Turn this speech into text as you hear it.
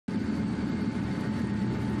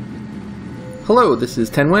Hello, this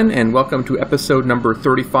is Tenwen, and welcome to episode number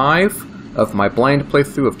 35 of my blind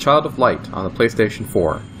playthrough of Child of Light on the PlayStation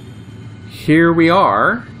 4. Here we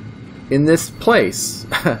are in this place.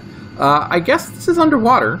 I guess this is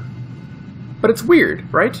underwater, but it's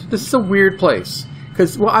weird, right? This is a weird place.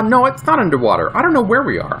 Because, well, no, it's not underwater. I don't know where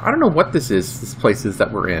we are. I don't know what this place is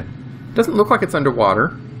that we're in. It doesn't look like it's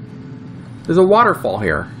underwater. There's a waterfall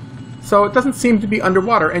here. So it doesn't seem to be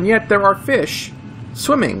underwater, and yet there are fish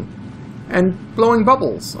swimming and blowing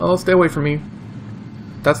bubbles. Oh, stay away from me.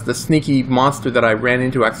 That's the sneaky monster that I ran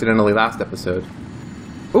into accidentally last episode.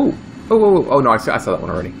 Ooh. Oh, no, I saw that one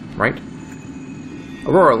already, right?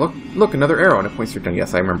 Aurora, look, another arrow, and it points your gun.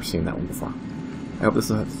 Yes, I remember seeing that one before. I hope this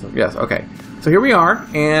is... Yes, okay. So here we are,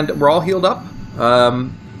 and we're all healed up,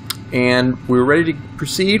 and we're ready to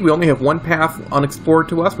proceed. We only have one path unexplored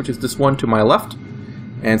to us, which is this one to my left.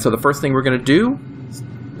 And so the first thing we're going to do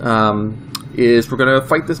is we're going to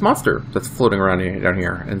fight this monster that's floating around down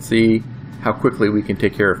here and see how quickly we can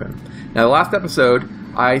take care of him. Now, the last episode,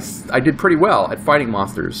 I did pretty well at fighting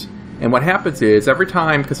monsters. And what happens is, every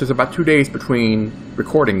time, because there's about 2 days between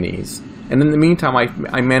recording these, and in the meantime,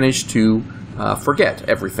 I managed to forget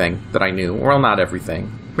everything that I knew. Well, not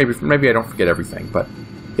everything. Maybe I don't forget everything, but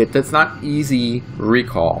it's not easy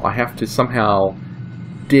recall. I have to somehow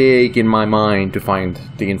dig in my mind to find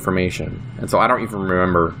the information. And so I don't even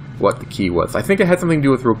remember what the key was. I think it had something to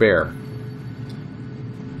do with Robert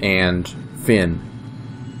and Finn.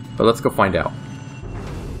 But let's go find out.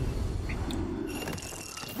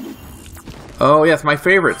 Oh yes, my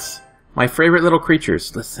favorites. My favorite little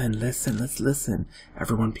creatures. Listen, let's listen.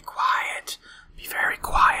 Everyone be quiet. Be very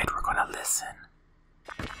quiet. We're gonna listen.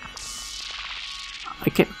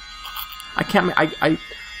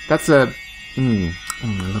 That's a...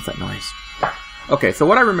 I love that noise. Okay, so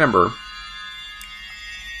what I remember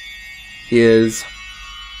is...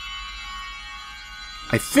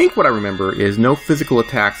 I think what I remember is no physical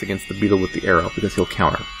attacks against the beetle with the arrow, because he'll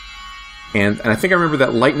counter. And I think I remember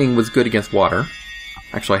that lightning was good against water.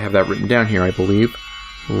 Actually, I have that written down here, I believe.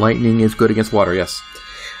 Lightning is good against water, yes.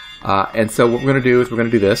 And so what we're going to do is we're going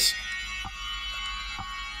to do this.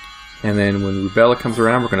 And then when Rubella comes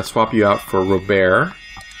around, we're going to swap you out for Robert.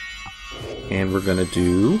 And we're going to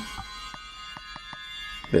do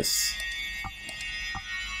this.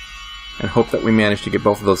 And hope that we manage to get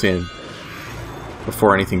both of those in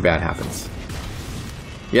before anything bad happens.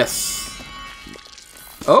 Yes!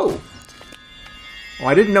 Oh! Well,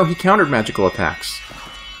 I didn't know he countered magical attacks.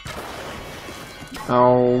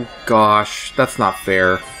 Oh, gosh. That's not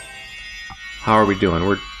fair. How are we doing?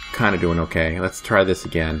 We're kind of doing okay. Let's try this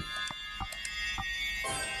again.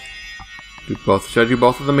 Should I do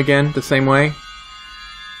both of them again the same way?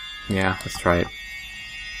 Yeah, let's try it.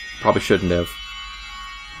 Probably shouldn't have.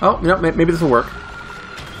 Oh, no, maybe this will work.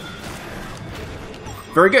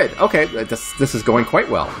 Very good. Okay, this is going quite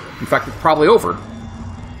well. In fact, it's probably over.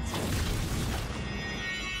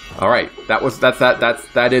 All right, that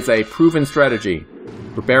is a proven strategy.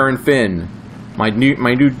 Robert and Finn, my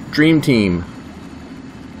new dream team.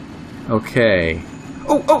 Okay.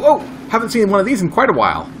 Oh! Haven't seen one of these in quite a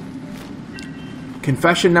while.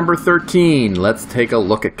 Confession number 13. Let's take a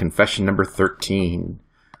look at confession number 13.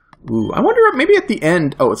 Ooh, I wonder if maybe at the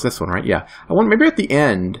end... Oh, it's this one, right? Yeah. I wonder maybe at the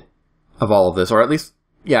end of all of this, or at least,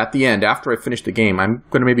 yeah, at the end, after I finish the game, I'm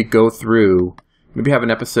going to maybe go through, maybe have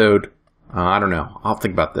an episode... I don't know. I'll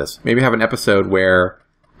think about this. Maybe have an episode where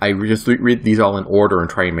I just read these all in order and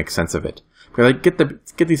try and make sense of it. Because I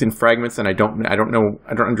get these in fragments, and I don't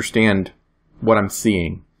understand what I'm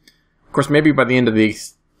seeing. Of course, maybe by the end of the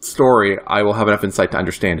story, I will have enough insight to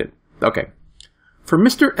understand it. Okay. For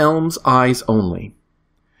Mr. Elm's eyes only.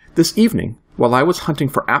 This evening, while I was hunting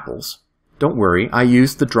for apples, don't worry, I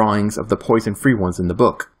used the drawings of the poison-free ones in the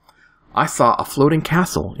book. I saw a floating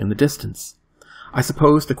castle in the distance. I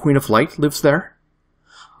suppose the Queen of Light lives there?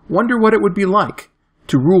 Wonder what it would be like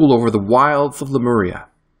to rule over the wilds of Lemuria.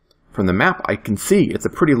 From the map I can see it's a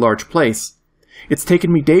pretty large place. It's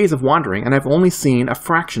taken me days of wandering, and I've only seen a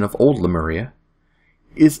fraction of old Lemuria.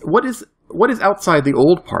 What is outside the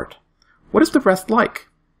old part? What is the rest like?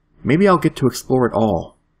 Maybe I'll get to explore it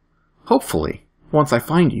all. Hopefully, once I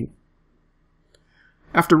find you.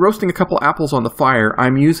 After roasting a couple apples on the fire,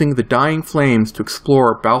 I'm using the dying flames to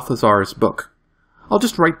explore Balthazar's book. I'll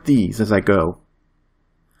just write these as I go.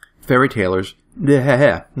 Fairy tales...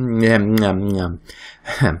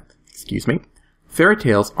 Excuse me. Fairy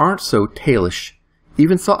tales aren't so tailish.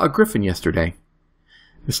 Even saw a griffin yesterday.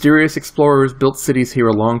 Mysterious explorers built cities here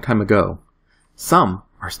a long time ago. Some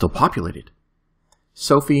are still populated.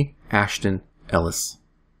 Sophie Ashton Ellis.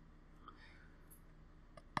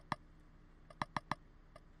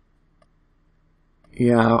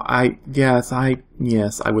 Yeah, yes, I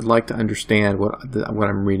would like to understand what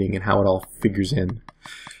I'm reading and how it all figures in.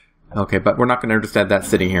 Okay, but we're not going to understand that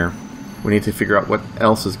sitting here. We need to figure out what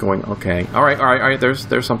else is going. Okay, all right.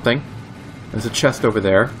 There's something. There's a chest over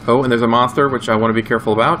there. Oh, and there's a monster, which I want to be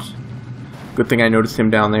careful about. Good thing I noticed him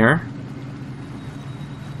down there.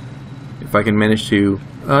 If I can manage to...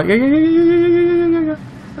 yeah.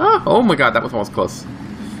 Oh my god, that was almost close.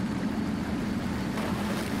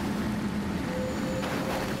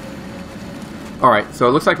 Alright, so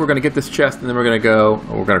it looks like we're going to get this chest, and then we're going to go...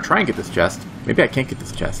 Oh, we're going to try and get this chest. Maybe I can't get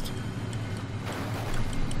this chest.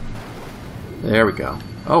 There we go.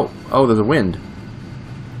 Oh, there's a wind.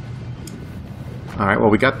 Alright, well,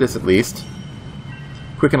 we got this at least.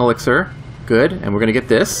 Quicken elixir. Good, and we're going to get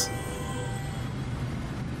this.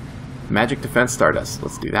 Magic defense stardust.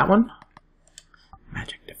 Let's do that one.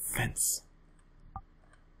 Magic defense.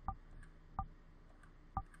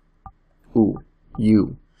 Ooh,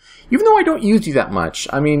 you. Even though I don't use you that much.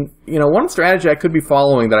 I mean, you know, one strategy I could be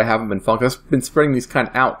following that I haven't been following, I've been spreading these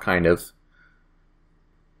out, kind of.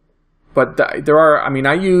 But there are, I mean,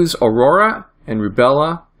 I use Aurora and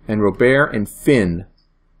Rubella and Robert and Finn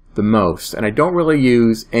the most. And I don't really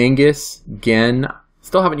use Angus, Gen.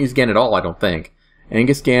 Still haven't used Gen at all, I don't think.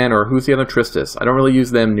 Angus, Gen, or who's the other Tristis? I don't really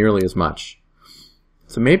use them nearly as much.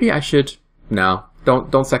 So maybe I should... No,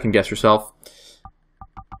 don't second guess yourself.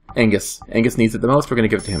 Angus. Angus needs it the most. We're going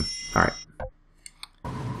to give it to him. Alright.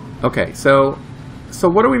 Okay, so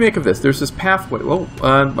what do we make of this? There's this pathway. Oh,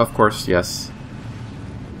 of course, yes.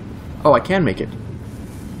 Oh, I can make it.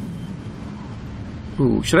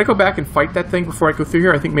 Ooh, should I go back and fight that thing before I go through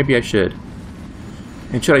here? I think maybe I should.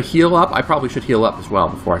 And should I heal up? I probably should heal up as well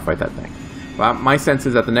before I fight that thing. Well, my sense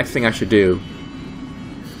is that the next thing I should do...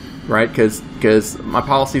 Right? Because my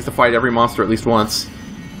policy is to fight every monster at least once.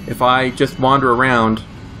 If I just wander around...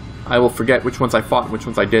 I will forget which ones I fought and which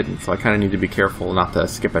ones I didn't, so I kind of need to be careful not to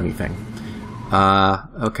skip anything.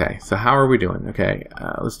 Okay, so how are we doing? Okay,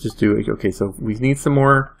 let's just do it. Okay, so we need some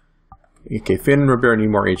more... Okay, Finn and Robert need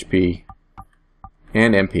more HP.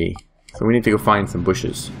 And MP. So we need to go find some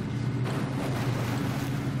bushes.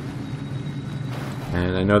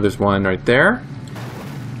 And I know there's one right there.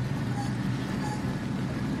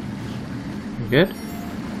 Good.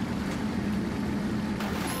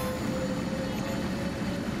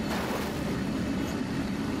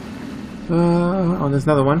 Oh, there's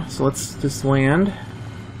another one. So let's just land.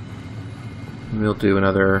 We'll do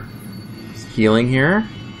another healing here.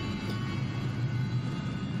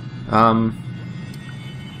 Oh,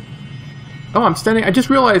 I'm standing... I just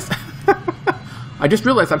realized... I just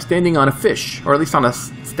realized I'm standing on a fish. Or at least on a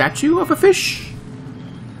statue of a fish.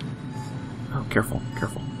 Oh, careful,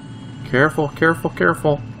 careful. Careful, careful,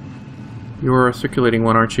 careful. You're a circulating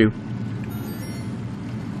one, aren't you?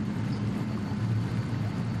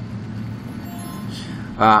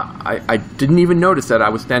 I didn't even notice that I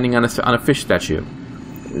was standing on a fish statue.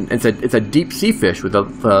 It's a deep sea fish with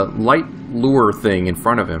a light lure thing in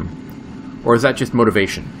front of him. Or is that just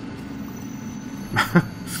motivation?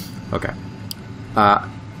 Okay.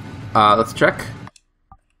 Let's check.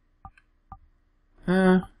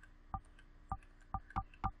 Okay,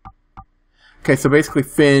 so basically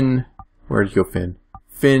Finn... Where did you go, Finn?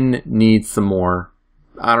 Finn needs some more.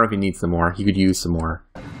 I don't know if he needs some more. He could use some more.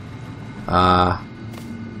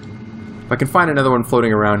 If I can find another one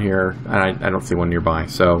floating around here, and I don't see one nearby,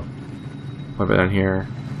 so... What about down here?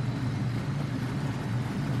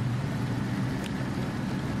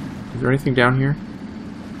 Is there anything down here?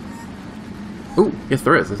 Ooh, yes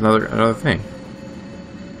there is. There's another thing.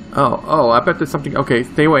 Oh, I bet there's something... Okay,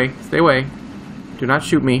 stay away, stay away. Do not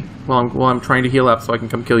shoot me while I'm trying to heal up so I can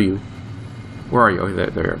come kill you. Where are you? Oh,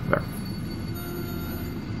 there.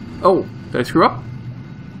 Oh, did I screw up?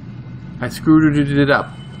 I screwed it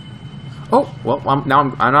up. Oh, well, now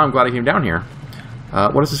I'm glad I came down here.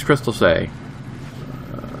 What does this crystal say?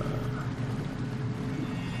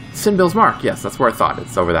 Sinbill's Mark. Yes, that's where I thought.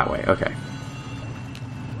 It's over that way. Okay.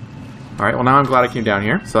 Alright, well now I'm glad I came down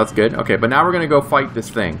here, so that's good. Okay, but now we're going to go fight this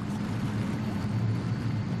thing.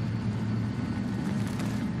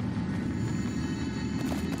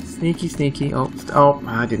 Sneaky, sneaky. Oh,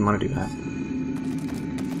 I didn't want to do that.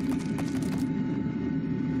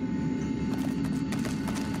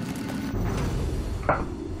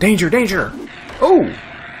 Danger, danger! Oh!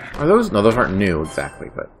 Are those? No, those aren't new exactly,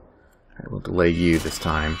 but... I will delay you this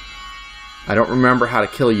time. I don't remember how to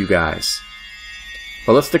kill you guys.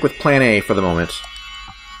 But let's stick with plan A for the moment.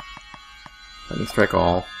 Let me strike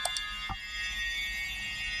all.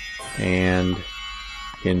 And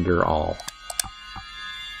hinder all.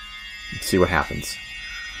 Let's see what happens.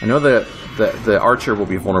 I know the archer will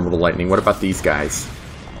be vulnerable to lightning. What about these guys?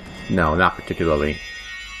 No, not particularly.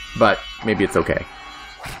 But maybe it's okay.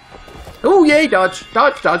 Oh, yay! Dodge!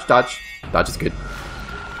 Dodge! Dodge! Dodge! Dodge is good.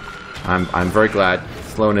 I'm very glad.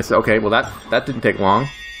 Slowness. Okay, well that didn't take long.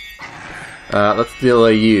 Let's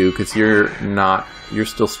delay you because you're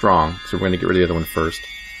still strong. So we're going to get rid of the other one first.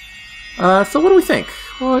 So what do we think?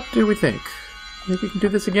 What do we think? Think we can do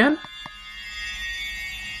this again?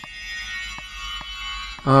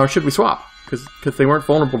 Or should we swap? Because they weren't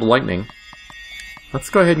vulnerable to lightning. Let's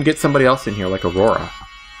go ahead and get somebody else in here, like Aurora.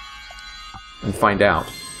 And find out.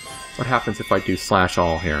 What happens if I do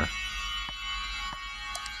 /all here?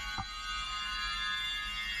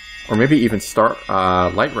 Or maybe even start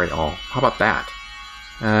light ray all. How about that?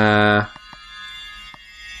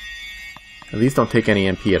 These don't take any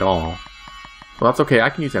MP at all. Well, that's okay. I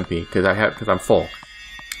can use MP because I'm full.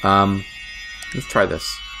 Let's try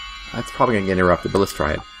this. That's probably gonna get interrupted, but let's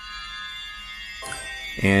try it.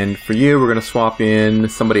 And for you, we're gonna swap in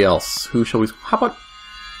somebody else. Who shall we? How about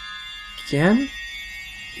Gen?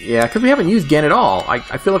 Yeah, because we haven't used Gen at all. I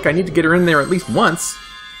feel like I need to get her in there at least once.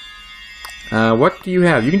 What do you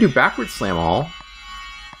have? You can do backward slam all.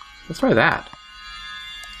 Let's try that.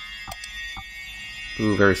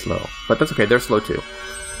 Ooh, very slow. But that's okay, they're slow too.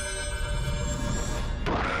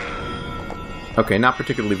 Okay, not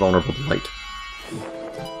particularly vulnerable to light.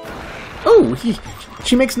 Oh,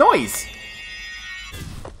 she makes noise!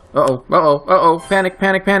 Uh-oh, uh-oh, uh-oh, panic,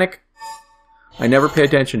 panic, panic. I never pay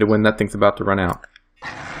attention to when that thing's about to run out.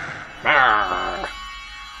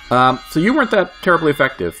 So you weren't that terribly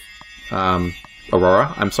effective,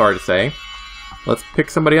 Aurora, I'm sorry to say. Let's pick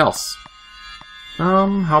somebody else.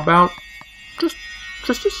 How about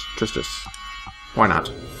Tristis? Why not?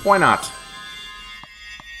 Why not?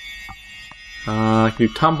 You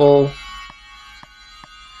tumble.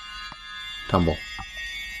 Tumble.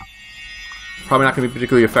 Probably not going to be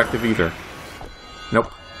particularly effective either.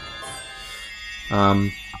 Nope.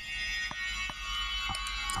 Let's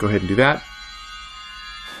go ahead and do that.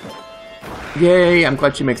 Yay, I'm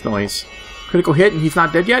glad she makes noise. Critical hit and he's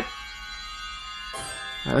not dead yet?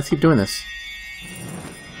 Alright, let's keep doing this.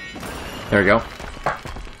 There we go.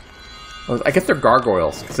 Oh, I guess they're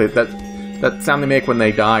gargoyles. So that sound they make when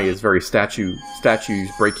they die is very statues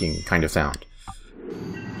breaking kind of sound.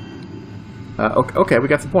 Okay, we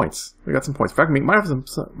got some points. We got some points. In fact, we might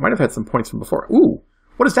have had some points from before. Ooh,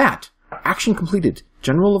 what is that? Action completed.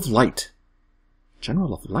 General of Light.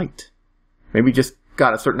 General of Light. Maybe just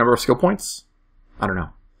got a certain number of skill points? I don't know.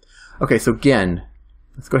 Okay, so again,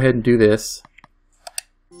 let's go ahead and do this.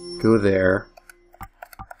 Go there.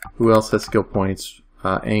 Who else has skill points?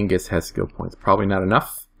 Angus has skill points. Probably not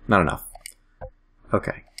enough? Not enough.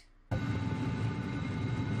 Okay.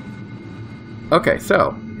 Okay,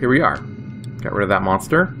 so here we are. Got rid of that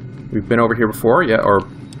monster. We've been over here before, yeah, or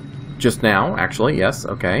just now, actually, yes,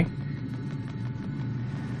 okay.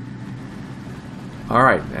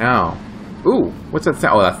 Alright, now. Ooh, what's that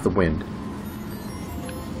sound? Oh, that's the wind.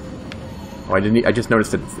 Oh, I just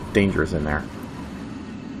noticed that it's dangerous in there.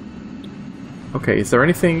 Okay, is there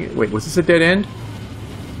anything... Wait, was this a dead end?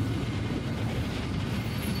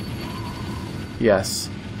 Yes.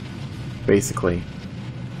 Basically.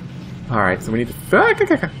 Alright, so we need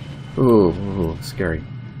to... Ooh, scary.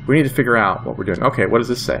 We need to figure out what we're doing. Okay, what does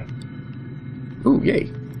this say? Ooh, yay.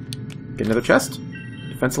 Get another chest.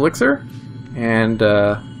 Defense elixir. And,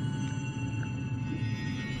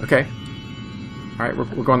 okay. Alright,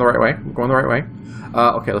 we're going the right way. We're going the right way.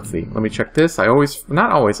 Okay, let's see. Let me check this. I always...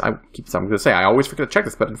 Not always. I'm going to say I always forget to check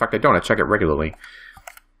this, but in fact I don't. I check it regularly.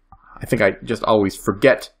 I think I just always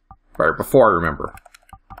forget right before I remember.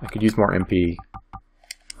 I could use more MP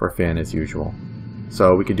for Finn as usual.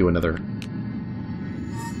 So we could do another...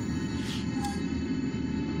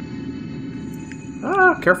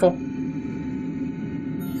 Ah, careful.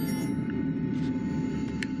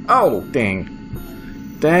 Oh, dang.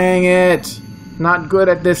 Dang it. Not good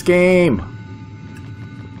at this game.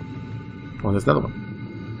 Oh, there's another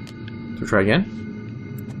one. So try again.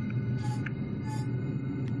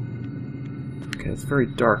 Okay, it's very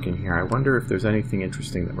dark in here. I wonder if there's anything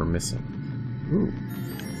interesting that we're missing. Ooh.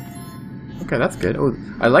 Okay, that's good. Oh,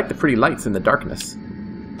 I like the pretty lights in the darkness.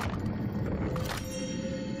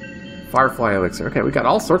 Firefly elixir. Okay, we got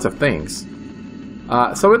all sorts of things.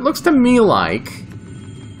 So it looks to me like...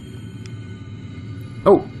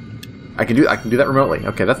 Oh! I can do that remotely.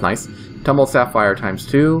 Okay, that's nice. Tumbled sapphire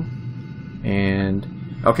 ×2. And...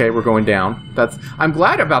 Okay, we're going down. I'm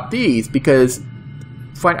glad about these because...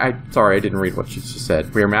 Sorry, I didn't read what she just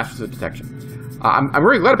said. We are masters of detection. I'm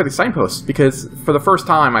really glad about these signposts because for the first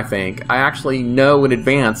time, I think, I actually know in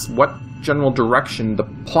advance what general direction the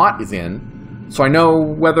plot is in, so I know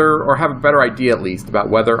whether, or have a better idea at least, about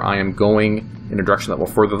whether I am going in a direction that will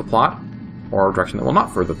further the plot, or a direction that will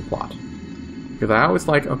not further the plot. Because I always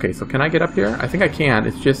like, okay, so can I get up here? I think I can.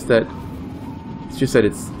 It's just that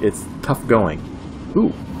it's tough going.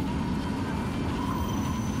 Ooh.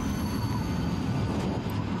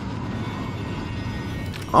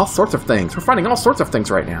 All sorts of things. We're finding all sorts of things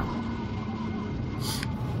right now.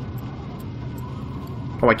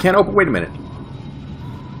 Oh, I can't open. Wait a minute.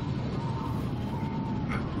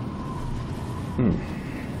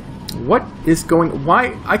 What is going...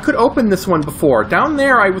 Why? I could open this one before. Down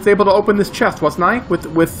there, I was able to open this chest, wasn't I? With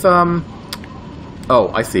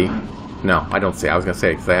Oh, I see. No, I don't see. I was going to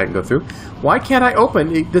say, because I hadn't go through. Why can't I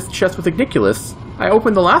open this chest with Igniculus? I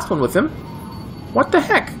opened the last one with him. What the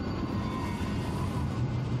heck?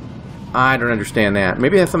 I don't understand that.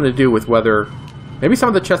 Maybe it has something to do with whether... Maybe some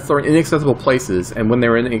of the chests are in inaccessible places, and when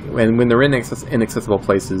they're in inaccessible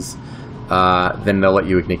places, then they'll let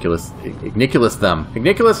you Igniculus them.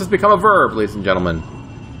 Igniculus has become a verb, ladies and gentlemen.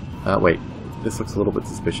 Wait. This looks a little bit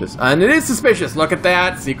suspicious. And it is suspicious! Look at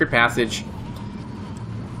that! Secret passage.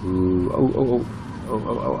 Ooh.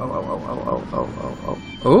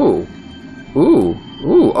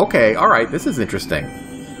 Ooh. Okay. Alright. This is interesting.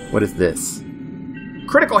 What is this?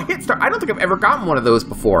 Critical hit star. I don't think I've ever gotten one of those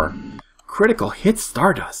before. Critical hit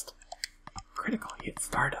Stardust. Critical hit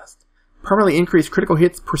Stardust. Permanently increase critical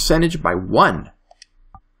hits percentage by 1.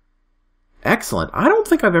 Excellent. I don't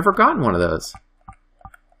think I've ever gotten one of those.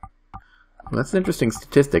 Well, that's an interesting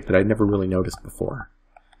statistic that I'd never really noticed before.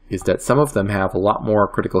 Is that some of them have a lot more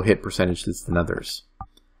critical hit percentages than others.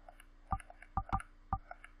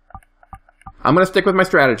 I'm going to stick with my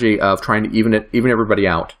strategy of trying to even everybody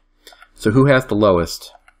out. So who has the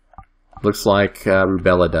lowest? Looks like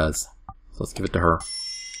Rubella does. So let's give it to her.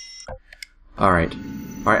 Alright.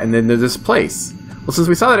 Alright, and then there's this place. Well, since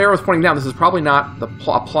we saw that arrow was pointing down, this is probably not the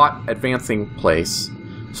plot advancing place.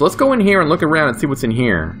 So let's go in here and look around and see what's in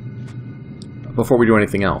here before we do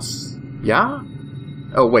anything else. Yeah?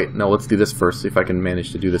 Oh, wait. No, let's do this first. See if I can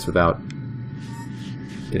manage to do this without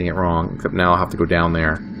getting it wrong. Except now I'll have to go down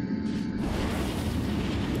there.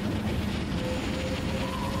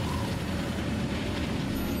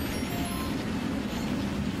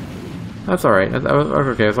 That's alright. That's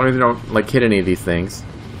okay, as long as you don't, like, hit any of these things.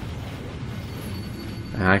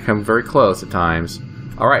 And I come very close at times.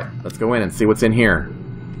 Alright, let's go in and see what's in here.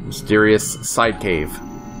 Mysterious side cave.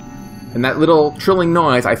 And that little trilling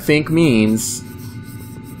noise, I think, means...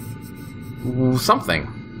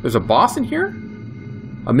 something. There's a boss in here?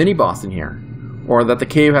 A mini-boss in here. Or that the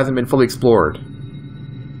cave hasn't been fully explored.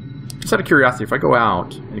 Just out of curiosity, if I go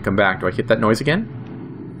out and come back, do I hit that noise again?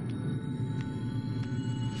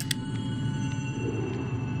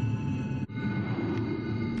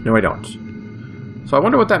 No, I don't. So I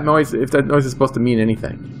wonder what that noise, if that noise is supposed to mean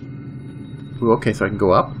anything. Ooh, okay, so I can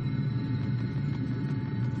go up.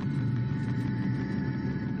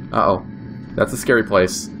 Uh-oh. That's a scary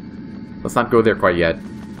place. Let's not go there quite yet.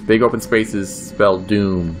 Big open spaces spell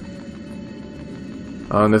doom.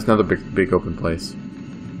 Oh, and there's another big open place.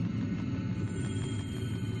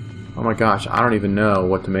 Oh my gosh, I don't even know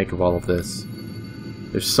what to make of all of this.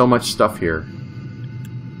 There's so much stuff here.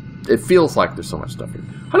 It feels like there's so much stuff here.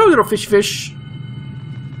 Hello, little fish.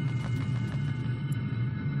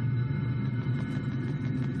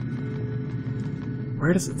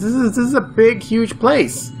 Where does this is a big, huge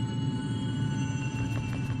place.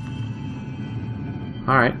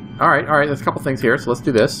 All right. There's a couple things here, so let's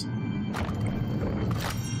do this.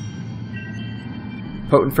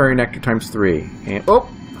 Potent fairy nectar times 3, and oh,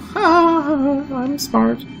 I'm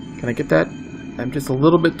smart. Can I get that? I'm just a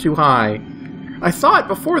little bit too high. I saw it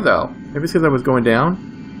before though. Maybe it's because I was going down.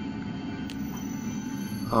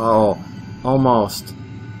 Oh, almost.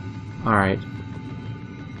 Alright.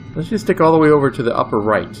 Let's just stick all the way over to the upper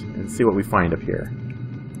right and see what we find up here.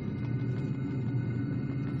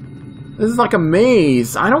 This is like a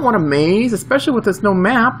maze. I don't want a maze, especially with this no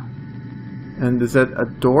map. And is that a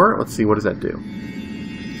door? Let's see, what does that do?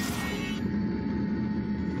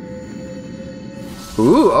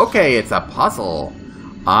 Ooh, okay, it's a puzzle.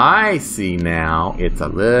 I see now. It's a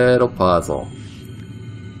little puzzle.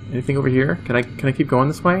 Anything over here? Can I keep going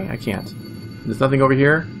this way? I can't. There's nothing over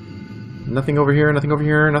here. Nothing over here. Nothing over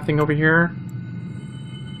here. Nothing over here.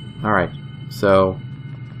 All right. So.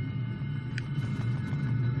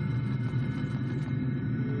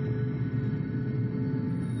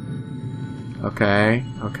 Okay.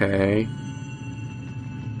 Okay,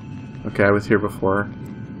 I was here before.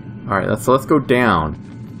 All right. So let's go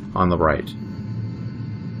down on the right.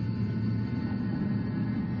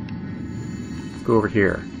 Go over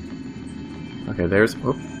here. Okay, there's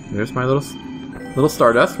my little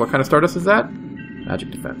stardust. What kind of stardust is that?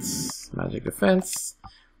 Magic defense. Magic defense.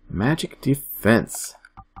 Magic defense.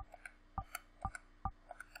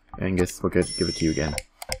 And guess we'll give it to you again.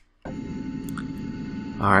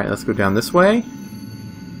 Alright, let's go down this way.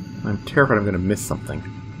 I'm terrified I'm going to miss something.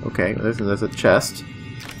 Okay, there's a chest.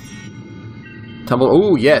 Tumble.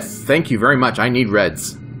 Oh, yes. Thank you very much. I need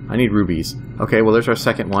reds. I need rubies. Okay, well, there's our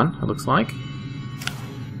second one, it looks like.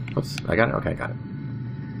 Oops, I got it. Okay, I got it.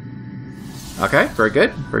 Okay, very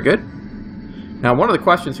good. Very good. Now, one of the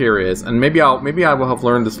questions here is, and maybe I will have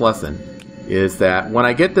learned this lesson, is that when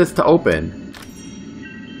I get this to open,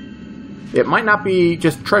 it might not be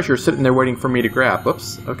just treasure sitting there waiting for me to grab.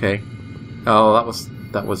 Oops. Okay. Oh,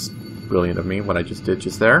 that was brilliant of me, what I just did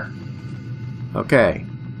just there. Okay.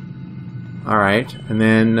 Alright. And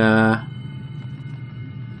then,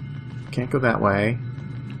 can't go that way.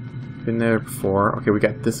 Been there before. Okay, we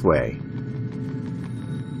got this way.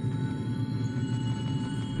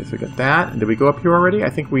 Okay, so we got that. And did we go up here already? I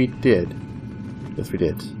think we did. Yes, we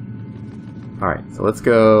did. Alright, so let's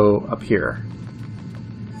go up here.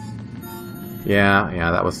 Yeah,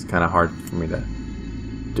 that was kind of hard for me to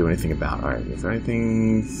do anything about. Alright, is there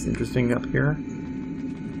anything interesting up here?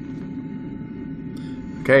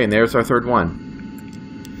 Okay, and there's our third one.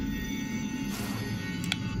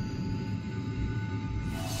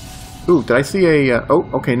 Ooh, did I see a... oh,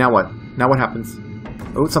 okay, now what? Now what happens?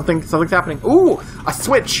 Oh, something's happening. Ooh, a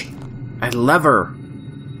switch! A lever!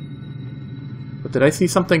 But did I see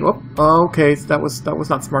something... oh, okay, that was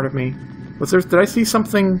not smart of me. Did I see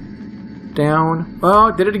something... down.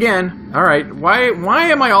 Oh, did it again. Alright. Why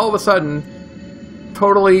am I all of a sudden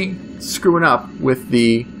totally screwing up with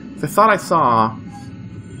the... I thought I saw...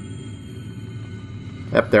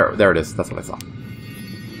 Yep, there it is. That's what I saw.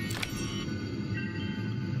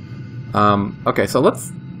 Okay, so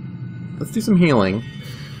let's do some healing.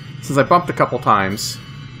 Since I bumped a couple times,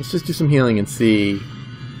 let's just do some healing and see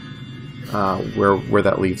where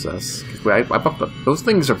that leaves us. 'Cause I bumped up. Those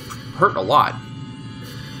things are hurting a lot.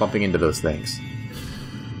 Bumping into those things.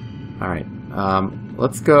 Alright,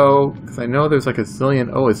 let's go, because I know there's like a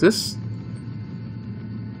zillion... oh, is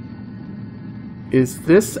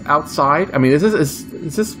this outside? I mean, is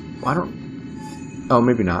this... I don't... oh,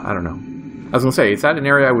 maybe not. I don't know. I was going to say, is that an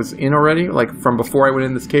area I was in already? Like, from before I went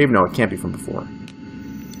in this cave? No, it can't be from before.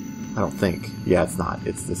 I don't think. Yeah, it's not.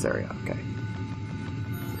 It's this area. Okay.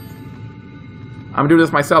 I'm doing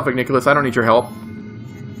this myself, Nicholas. I don't need your help.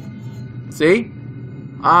 See?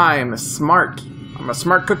 I'm smart. I'm a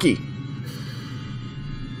smart cookie.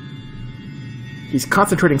 He's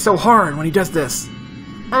concentrating so hard when he does this.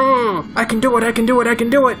 I can do it, I can do it, I can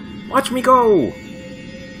do it! Watch me go!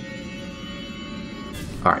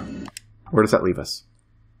 Alright. Where does that leave us?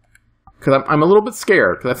 Because I'm a little bit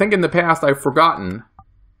scared, because I think in the past I've forgotten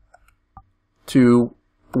to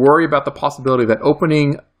worry about the possibility that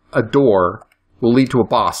opening a door will lead to a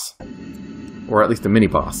boss. Or at least a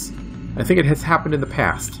mini-boss. I think it has happened in the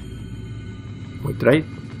past. Wait, did I?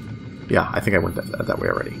 Yeah, I think I went that way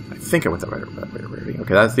already. I think I went that way already.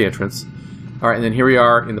 Okay, that's the entrance. Alright, and then here we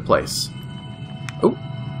are in the place. Oh!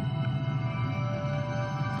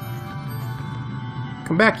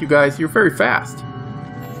 Come back, you guys. You're very fast.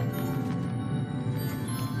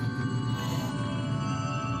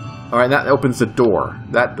 Alright, that opens the door.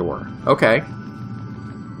 That door. Okay.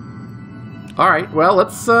 Alright, well,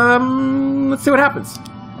 let's see what happens.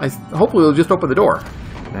 Hopefully it'll just open the door.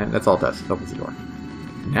 And that's all it does. It opens the door.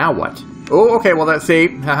 Now what? Oh, okay, well that's see.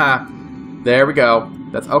 Haha. There we go.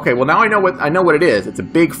 That's okay, well now I know what it is. It's a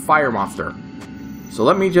big fire monster. So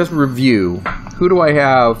let me just review. Who do I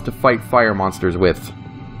have to fight fire monsters with?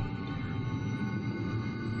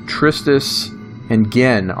 Tristis and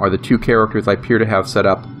Gen are the two characters I appear to have set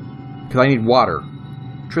up. Because I need water.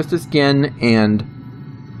 Tristis, Gen, and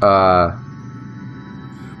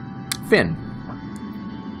Finn.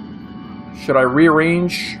 Should I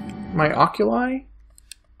rearrange my oculi?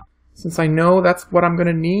 Since I know that's what I'm going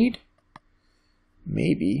to need?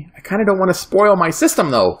 Maybe. I kind of don't want to spoil my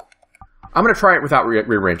system, though. I'm going to try it without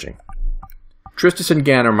rearranging. Tristis and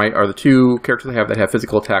Gan are the two characters I have that have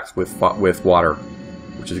physical attacks with water,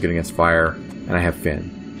 which is good against fire, and I have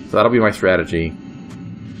Finn. So that'll be my strategy.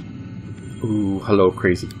 Ooh, hello,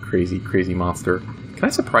 crazy monster. Can I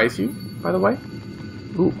surprise you, by the way?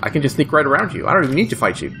 Ooh, I can just sneak right around you. I don't even need to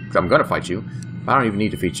fight you, because I'm going to fight you. I don't even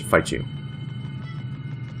need to fight you.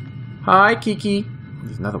 Hi, Kiki.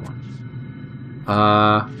 There's another one.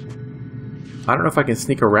 I don't know if I can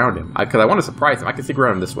sneak around him. Because I want to surprise him. I can sneak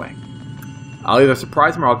around him this way. I'll either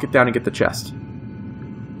surprise him or I'll get down and get the chest.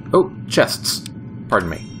 Oh, chests. Pardon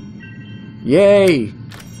me. Yay!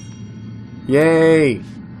 Yay!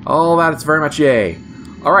 All that is very much yay.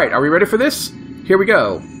 Alright, are we ready for this? Here we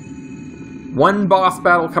go. One boss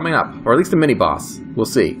battle coming up. Or at least a mini-boss. We'll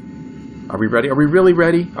see. Are we ready? Are we really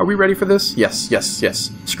ready? Are we ready for this? Yes, yes,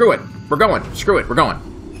 yes. Screw it. We're going. Screw it. We're going.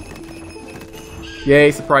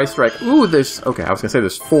 Yay, surprise strike. Ooh, there's... Okay, I was going to say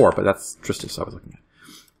there's 4, but that's Tristus I was looking at.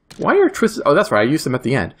 Why are Tristus... Oh, that's right. I used them at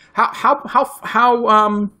the end. How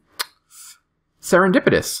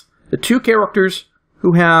serendipitous. The 2 characters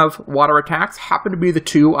who have water attacks happen to be the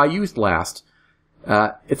 2 I used last.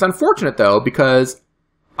 It's unfortunate, though, because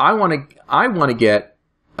I want to get...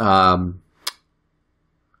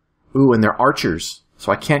 Ooh, and they're archers,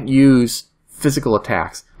 so I can't use physical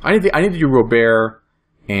attacks. I need to do Robert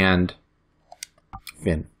and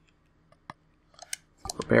Finn.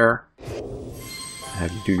 Robert,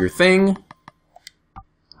 have you do your thing.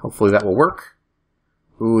 Hopefully that will work.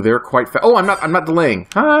 Ooh, they're quite fast. Oh, I'm not delaying.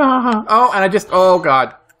 Oh, and I just, oh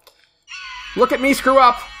god. Look at me screw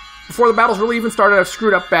up. Before the battle's really even started, I've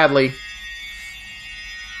screwed up badly.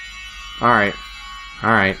 Alright.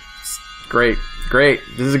 Alright. Great. Great.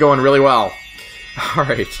 This is going really well.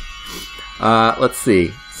 Alright. Let's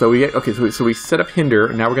see. So we get, okay, so we set up Hinder,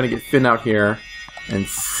 and now we're going to get Finn out here and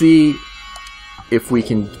see if we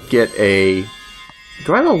can get a...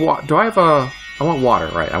 I want water,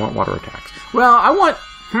 right. I want water attacks. Well, I want...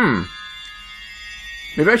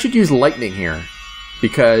 Maybe I should use lightning here,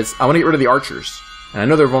 because I want to get rid of the archers. And I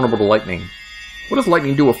know they're vulnerable to lightning. What does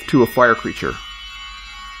lightning do to a fire creature?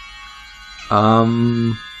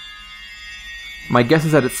 My guess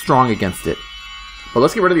is that it's strong against it. But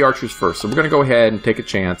let's get rid of the archers first. So we're going to go ahead and take a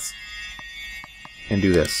chance and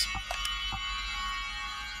do this.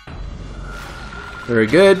 Very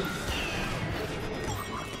good.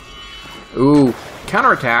 Ooh,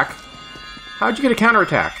 counterattack. How'd you get a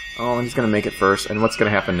counterattack? Oh, I'm just going to make it first. And what's going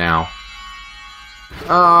to happen now?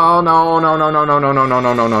 Oh, no, no, no, no, no, no, no, no,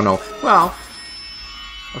 no, no, no, no. Well,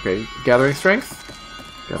 okay, gathering strength?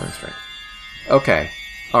 Gathering strength. Okay.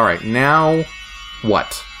 Alright, now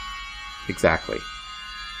what? Exactly.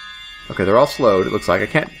 Okay, they're all slowed, it looks like. I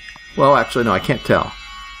can't... Well, actually, no, I can't tell.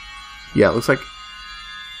 Yeah, it looks like...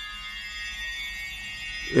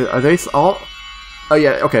 Are they all... Oh,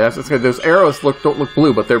 yeah, okay, that's good. Those arrows don't look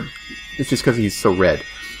blue, but they're... It's just because he's so red.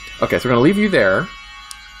 Okay, so we're going to leave you there.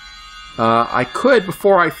 I could,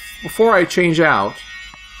 before I change out,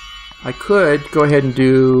 I could go ahead and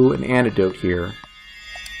do an antidote here.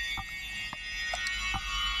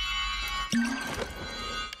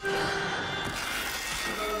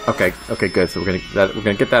 Okay, okay, good. So we're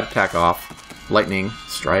gonna get that attack off. Lightning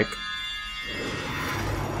strike.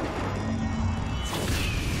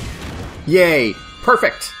 Yay!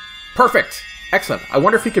 Perfect! Perfect! Excellent. I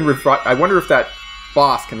wonder if he can revive. I wonder if that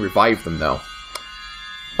boss can revive them, though.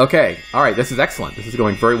 Okay. All right. This is excellent. This is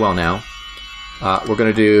going very well now. We're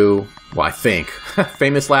gonna do. Well, I think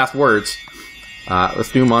famous last words.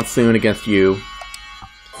 Let's do Monsoon against you,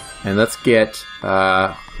 and let's get.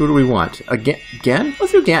 Who do we want? Gen?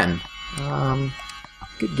 Let's do Gen.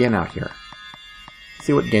 Get Gen out here.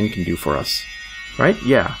 See what Gen can do for us. Right?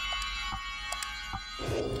 Yeah.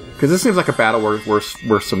 Because this seems like a battle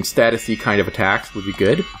where some status-y kind of attacks would be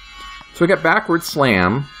good. So we got backward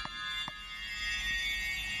slam.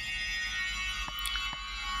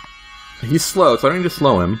 He's slow, so I don't need to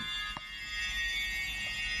slow him.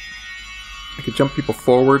 I could jump people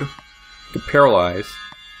forward. I could paralyze.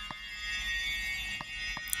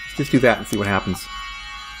 Let's just do that and see what happens.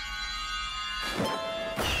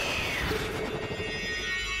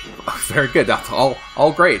 Oh, very good. That's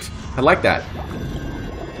all great. I like that.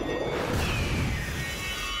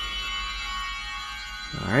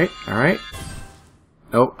 Alright, alright.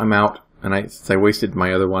 Oh, I'm out. And since I wasted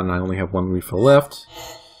my other one, I only have one refill left.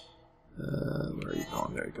 Where are you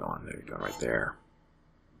going? There you go. There you go, right there.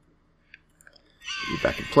 Get you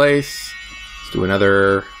back in place. Let's do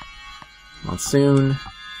another Monsoon.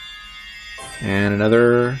 And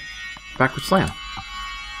another backward slam.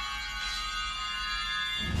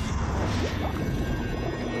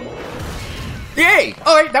 Yay!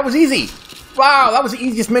 Alright, that was easy! Wow, that was the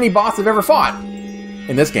easiest mini-boss I've ever fought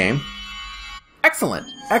in this game. Excellent.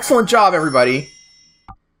 Excellent job, everybody.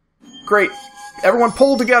 Great. Everyone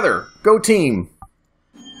pull together. Go team.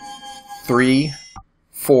 3,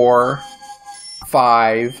 4,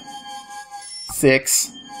 5,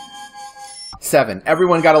 6, 7.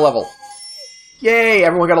 Everyone got a level. Yay,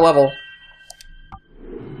 everyone got a level.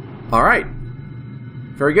 Alright.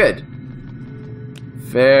 Very good.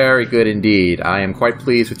 Very good indeed. I am quite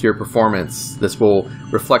pleased with your performance. This will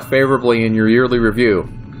reflect favorably in your yearly review.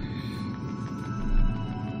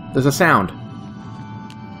 There's a sound.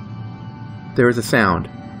 There is a sound.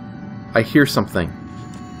 I hear something.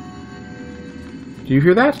 Do you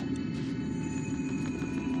hear that?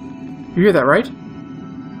 You hear that, right?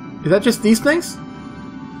 Is that just these things?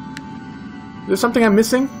 Is there something I'm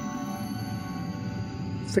missing?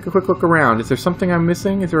 Let's take a quick look around. Is there something I'm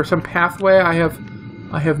missing? Is there some pathway I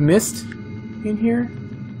have missed in here?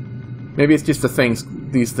 Maybe it's just the things,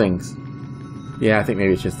 these things. Yeah, I think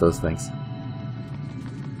maybe it's just those things.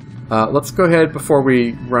 Let's go ahead before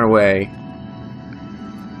we run away.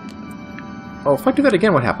 Oh, if I do that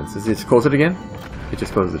again, what happens? Does it just close it again? It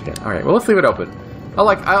just closes it again. All right. Well, let's leave it open. I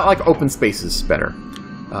like open spaces better.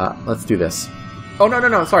 Let's do this. Oh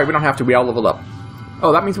no! Sorry, we don't have to. We all leveled up.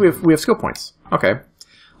 Oh, that means we have skill points. Okay,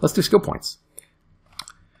 let's do skill points.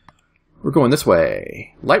 We're going this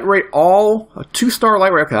way. Light rate all, a 2-star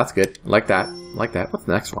light rate. Okay, that's good. Like that. Like that. What's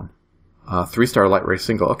the next one? 3-star light rate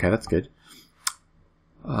single. Okay, that's good.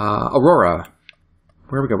 Aurora.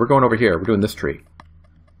 Where are we going? We're going over here. We're doing this tree.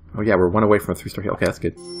 Oh yeah, we're 1 away from a 3-star hill. Okay, that's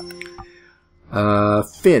good.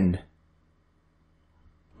 Finn.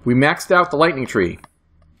 We maxed out the lightning tree.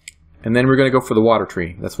 And then we're going to go for the water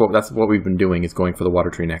tree. That's what we've been doing, is going for the water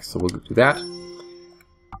tree next. So we'll do that.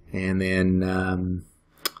 And then,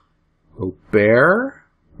 Robert?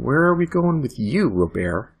 Where are we going with you,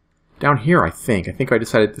 Robert? Down here, I think. I think I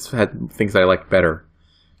decided this had things I liked better.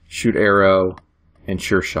 Shoot arrow and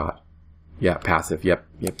sure shot. Yeah, passive. Yep.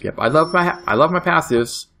 I love my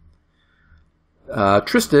passives.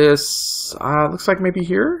 Tristis. Looks like maybe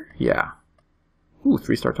here? Yeah. Ooh,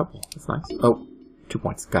 3-star temple. That's nice. Oh, 2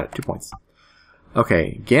 points. Got it. 2 points.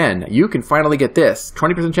 Okay, again, you can finally get this.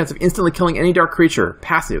 20% chance of instantly killing any dark creature.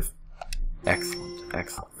 Passive. Excellent.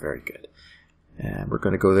 Excellent. Very good. And we're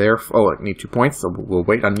going to go there. Oh, I need 2 points, so we'll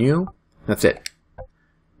wait on you. That's it.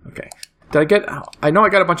 Okay. Did I get... I know I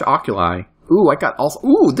got a bunch of oculi. Ooh, I got also...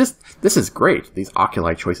 Ooh, this is great. These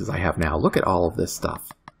oculi choices I have now. Look at all of this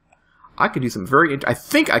stuff. I could do some very... I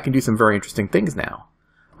think I can do some very interesting things now.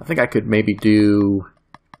 I think I could maybe do...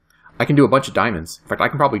 I can do a bunch of diamonds. In fact, I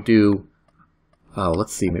can probably do... Oh,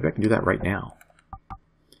 let's see. Maybe I can do that right now.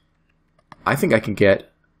 I think I can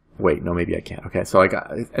get... Wait, no, maybe I can't. Okay, so I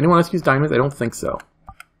got... Anyone else use diamonds? I don't think so.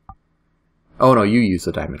 Oh, no, you use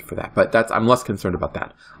a diamond for that. But I'm less concerned about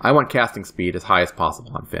that. I want casting speed as high as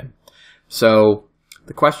possible on Finn. So,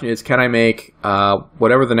 the question is, can I make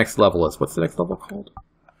whatever the next level is? What's the next level called?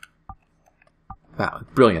 Wow,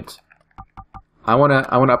 brilliant. I want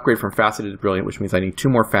to upgrade from faceted to brilliant, which means I need 2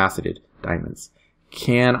 more faceted diamonds.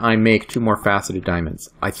 Can I make 2 more faceted diamonds?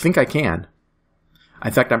 I think I can.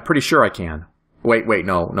 In fact, I'm pretty sure I can. Wait,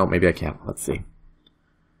 no, maybe I can't. Let's see.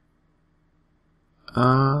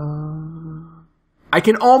 I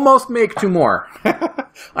can almost make 2 more.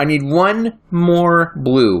 I need 1 more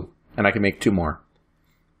blue, and I can make 2 more.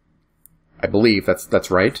 I believe that's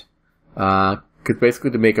right. Because basically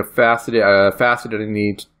to make a faceted, I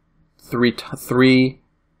need 3.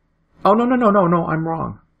 Oh, no, I'm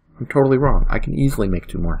wrong. I'm totally wrong. I can easily make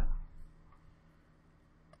 2 more.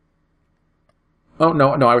 Oh,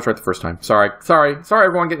 no, I was right the first time. Sorry,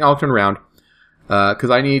 everyone, getting all turned around. Because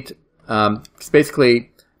I need,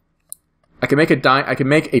 basically, I can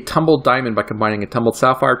make a tumbled diamond by combining a tumbled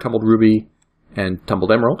sapphire, tumbled ruby, and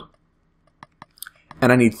tumbled emerald.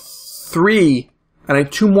 And I need 2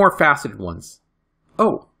 more faceted ones.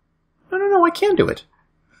 Oh, no, I can do it.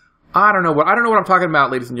 I don't know what I'm talking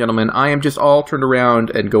about, ladies and gentlemen. I am just all turned around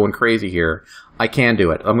and going crazy here. I can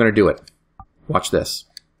do it. I'm going to do it. Watch this.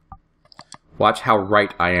 Watch how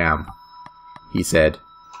right I am, he said.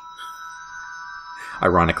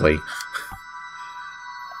 Ironically.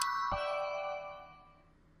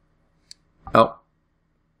 Oh.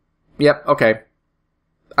 Yep, okay.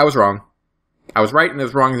 I was wrong. I was right and it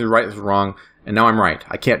was wrong, and it was right and it was wrong, and now I'm right.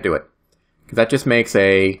 I can't do it. Because that just makes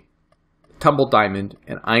a tumbled diamond,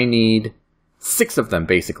 and I need 6 of them,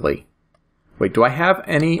 basically. Wait, do I have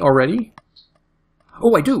any already?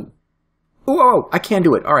 Oh, I do. Oh, I can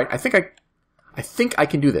do it. All right, I think I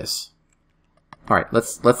can do this. All right,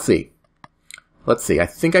 let's see. Let's see. I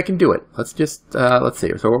think I can do it. Let's just let's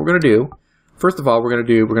see. So what we're gonna do? First of all, we're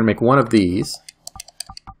gonna make 1 of these.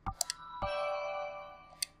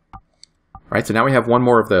 All right. So now we have 1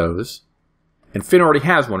 more of those, and Finn already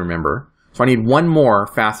has 1. Remember. So I need 1 more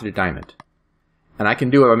faceted diamond. And I can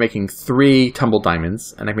do it by making 3 tumbled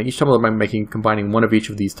diamonds, and I can each tumble by combining 1 of each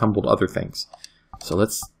of these tumbled other things. So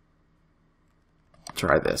let's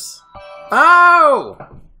try this. Oh!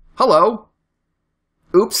 Hello!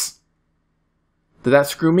 Oops. Did that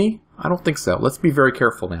screw me? I don't think so. Let's be very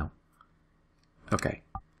careful now. Okay.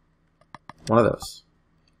 1 of those.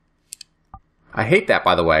 I hate that,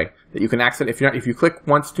 by the way, that you can accidentally, if you click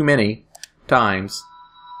once too many times,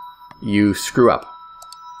 you screw up.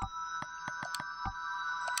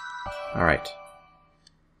 Alright.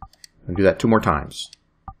 I'm going to do that 2 more times.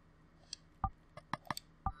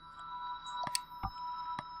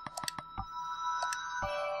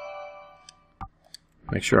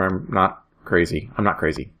 Make sure I'm not crazy. I'm not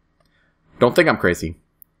crazy. Don't think I'm crazy.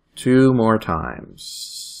 2 more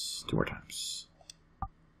times. 2 more times.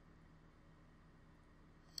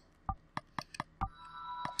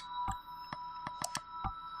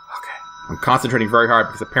 Okay. I'm concentrating very hard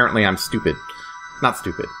because apparently I'm stupid. Not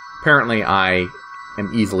stupid. Apparently I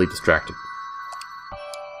am easily distracted.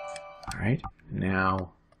 Alright.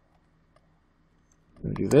 Now, I'm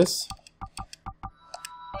going to do this.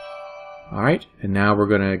 Alright, and now we're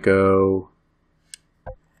going to go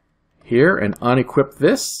here and unequip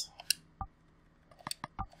this.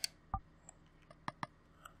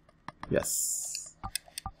 Yes.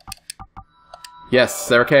 Yes,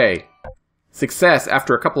 okay. Success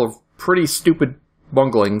after a couple of pretty stupid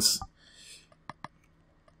bunglings.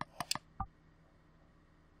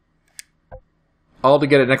 All to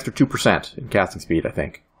get an extra 2% in casting speed, I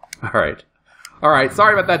think. Alright. Alright,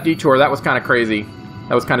 sorry about that detour. That was kind of crazy.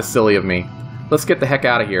 That was kind of silly of me. Let's get the heck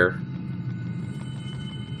out of here.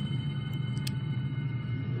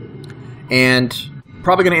 And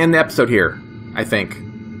probably going to end the episode here, I think.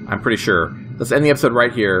 I'm pretty sure. Let's end the episode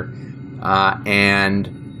right here.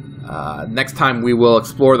 Next time we will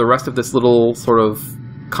explore the rest of this little sort of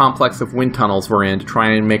complex of wind tunnels we're in to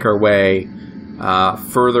try and make our way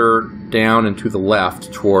further down and to the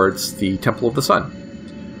left towards the Temple of the Sun.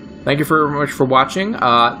 Thank you very much for watching.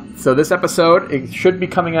 So this episode, it should be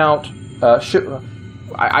coming out,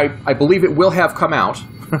 I believe it will have come out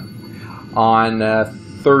on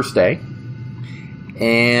Thursday.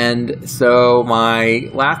 And so my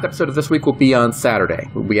last episode of this week will be on Saturday.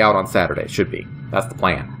 Will be out on Saturday, should be. That's the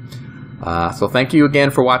plan. So thank you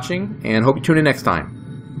again for watching, and hope you tune in next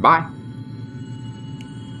time. Bye.